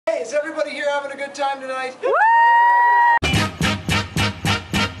Is everybody here having a good time tonight? Get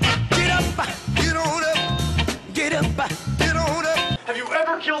up, get on up, get up, get on up. Have you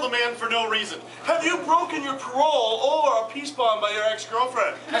ever killed a man for no reason? Have you broken your parole or a peace bond by your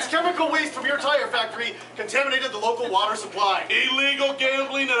ex-girlfriend? Has chemical waste from your tire factory contaminated the local water supply? Illegal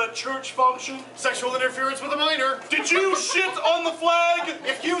gambling at a church function? Sexual interference with a minor? Did you shit on the flag?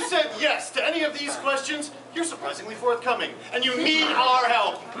 If you said yes to any of these questions, you're surprisingly forthcoming, and you need our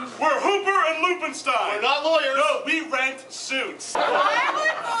help. We're Hooper and Lupenstein. We're not lawyers. No, we rent suits. I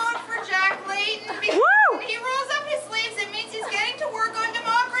would vote for Jack Layton because when he rolls up his sleeves, it means he's getting to work on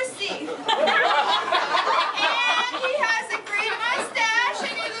democracy. And he has a great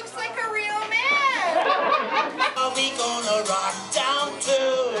mustache, and he looks like a real man. Are we gonna rock down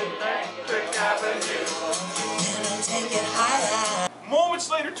to and take it higher?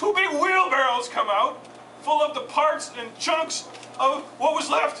 Moments later, two big wheelbarrows come out, full of the parts and chunks of what was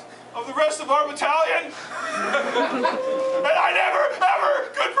left of the rest of our battalion. And I never, ever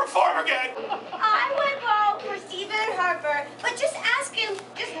could perform again. I would vote for Stephen Harper, but just ask him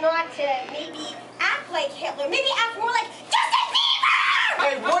just not to maybe act like Hitler. Maybe act more like Justin Bieber!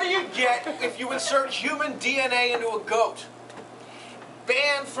 Hey, what do you get if you insert human DNA into a goat?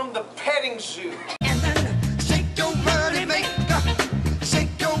 Banned from the petting zoo.